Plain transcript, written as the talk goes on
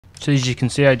So as you can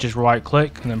see, I just right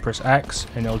click and then press X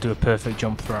and it'll do a perfect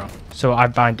jump throw. So I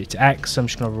bind it to X, so I'm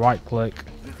just going to right click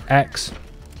X,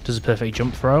 does a perfect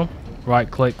jump throw. Right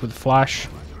click with flash,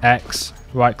 X,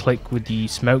 right click with the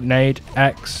smoke nade,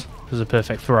 X, does a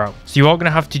perfect throw. So you are going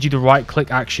to have to do the right click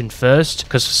action first,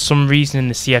 because for some reason in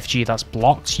the CFG that's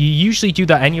blocked. You usually do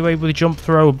that anyway with a jump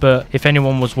throw, but if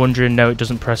anyone was wondering, no, it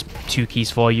doesn't press 2 keys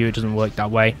for you, it doesn't work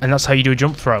that way. And that's how you do a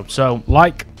jump throw. So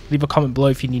leave a comment below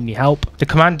if you need any help. The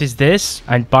command is this,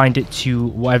 and bind it to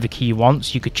whatever key you want.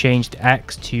 So you could change the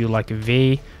X to like a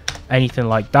V, anything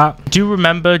like that. Do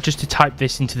remember just to type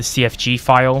this into the CFG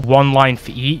file, 1 line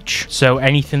for each. So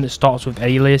anything that starts with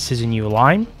alias is a new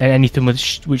line, and anything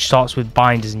which starts with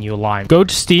bind is a new line. Go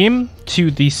to Steam, to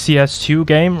the CS2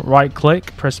 game, right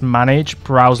click, press manage,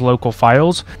 browse local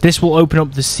files. This will open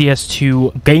up the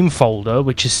CS2 game folder,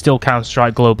 which is still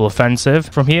Counter-Strike Global Offensive.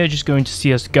 From here, just go into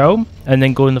CSGO and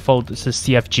then go in the folder that says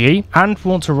CFG, and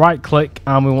we want to right click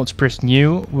and we want to press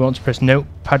new, we want to press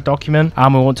notepad document,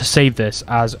 and we want to save this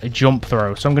as a jump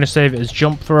throw. So I'm going to save it as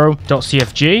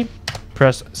jumpthrow.cfg,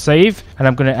 press save, and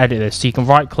I'm going to edit this. So you can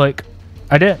right click,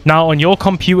 edit. Now on your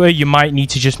computer, you might need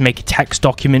to just make a text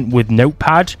document with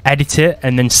Notepad, edit it,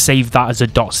 and then save that as a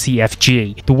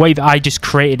 .cfg. The way that I just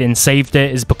created and saved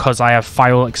it is because I have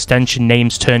file extension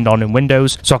names turned on in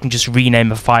Windows, so I can just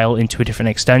rename a file into a different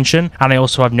extension, and I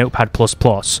also have Notepad++.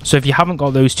 So if you haven't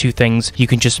got those two things, you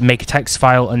can just make a text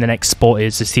file and then export it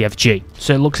as a CFG.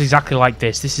 So it looks exactly like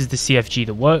this. This is the CFG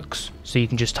that works. So you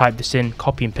can just type this in,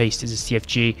 copy and paste as a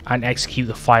CFG, and execute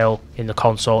the file in the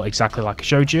console exactly like I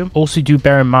showed you. Also, do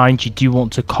bear in mind you do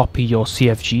want to copy your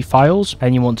CFG files,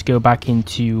 and you want to go back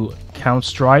into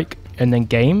Counter-Strike and then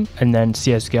game, and then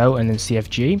CSGO, and then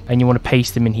CFG, and you want to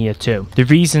paste them in here too. The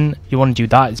reason you want to do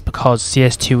that is because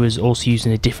CS2 is also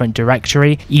using a different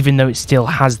directory. Even though it still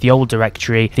has the old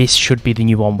directory, this should be the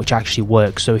new one which actually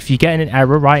works. So if you're getting an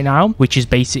error right now, which is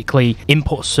basically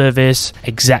input service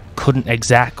exec couldn't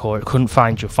exec, or it couldn't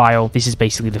find your file, this is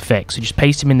basically the fix. So just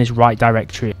paste them in this right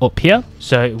directory up here.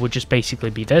 So it would just basically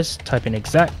be this, type in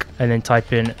exec and then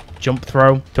type in jump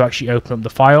throw to actually open up the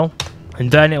file. And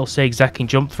then it'll say exec and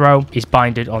jump throw is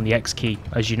binded on the X key,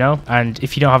 as you know. And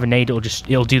if you don't have a nade,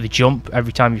 it'll do the jump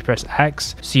every time you press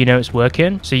X, so you know it's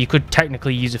working. So you could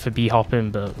technically use it for B hopping,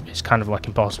 but it's kind of like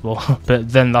impossible. But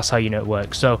then that's how you know it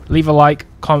works. So leave a like,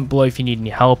 comment below if you need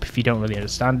any help, if you don't really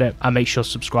understand it, and make sure to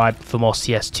subscribe for more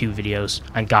CS2 videos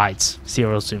and guides. See you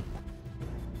real soon.